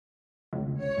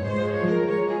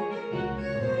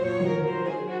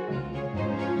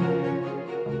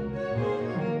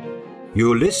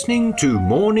You're listening to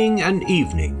Morning and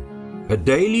Evening, a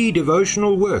daily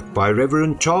devotional work by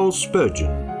Reverend Charles Spurgeon.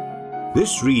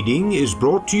 This reading is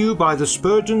brought to you by the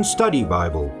Spurgeon Study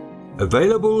Bible,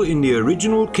 available in the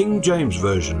original King James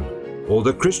Version or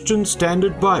the Christian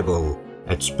Standard Bible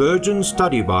at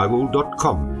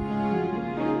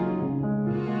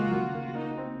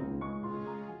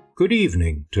spurgeonstudybible.com. Good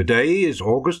evening. Today is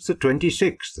August the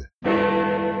 26th.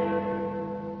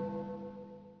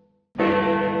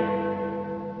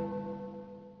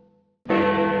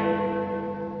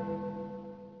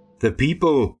 The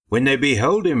people, when they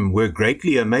beheld him, were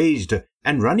greatly amazed,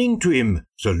 and running to him,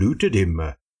 saluted him.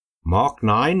 Mark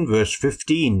 9, verse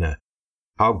 15.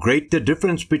 How great the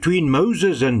difference between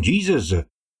Moses and Jesus!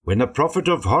 When the prophet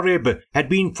of Horeb had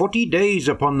been 40 days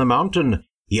upon the mountain,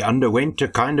 he underwent a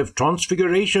kind of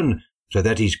transfiguration, so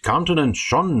that his countenance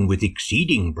shone with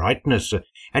exceeding brightness,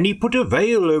 and he put a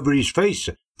veil over his face,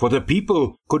 for the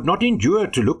people could not endure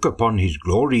to look upon his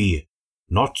glory.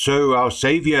 Not so our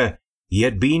Saviour. He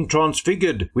had been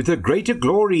transfigured with a greater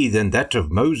glory than that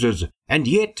of Moses, and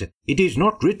yet it is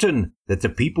not written that the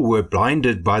people were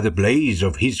blinded by the blaze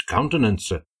of his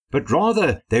countenance, but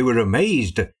rather they were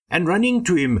amazed, and running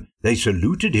to him they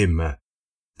saluted him.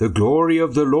 The glory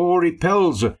of the law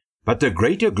repels, but the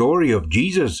greater glory of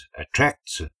Jesus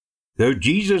attracts. Though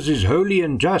Jesus is holy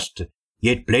and just,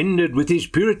 yet blended with his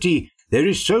purity, there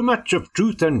is so much of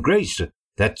truth and grace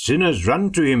that sinners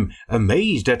run to him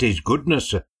amazed at his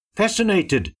goodness.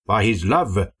 Fascinated by his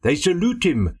love, they salute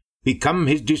him, become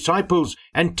his disciples,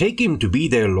 and take him to be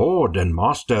their Lord and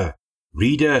Master.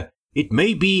 Reader, it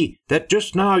may be that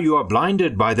just now you are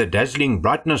blinded by the dazzling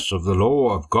brightness of the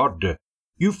law of God.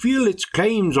 You feel its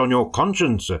claims on your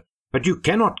conscience, but you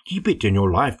cannot keep it in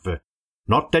your life.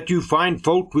 Not that you find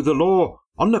fault with the law,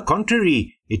 on the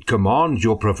contrary, it commands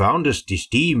your profoundest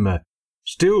esteem.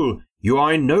 Still, you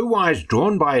are in no wise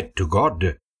drawn by it to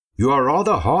God. You are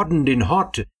rather hardened in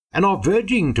heart, and are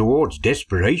verging towards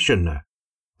desperation.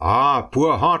 Ah,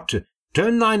 poor heart,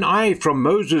 turn thine eye from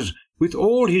Moses with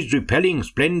all his repelling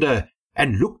splendor,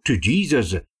 and look to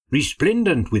Jesus,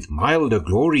 resplendent with milder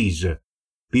glories.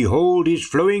 Behold his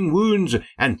flowing wounds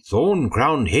and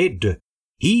thorn-crowned head.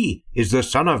 He is the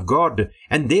Son of God,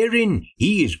 and therein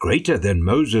he is greater than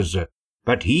Moses.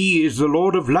 But he is the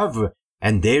Lord of love,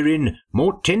 and therein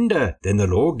more tender than the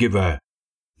lawgiver.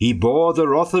 He bore the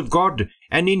wrath of God,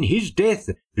 and in his death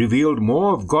revealed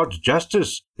more of God's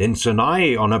justice than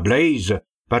Sinai on a blaze.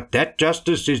 But that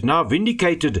justice is now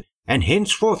vindicated, and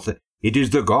henceforth it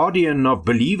is the guardian of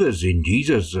believers in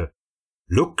Jesus.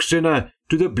 Look, sinner,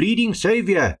 to the bleeding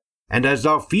Saviour, and as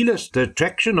thou feelest the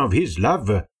attraction of his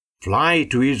love, fly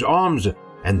to his arms,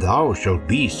 and thou shalt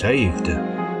be saved.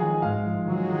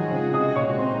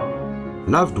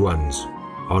 Loved ones,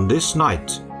 on this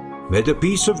night, may the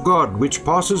peace of God, which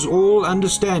passes all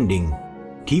understanding,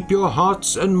 keep your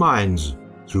hearts and minds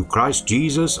through Christ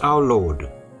Jesus our Lord.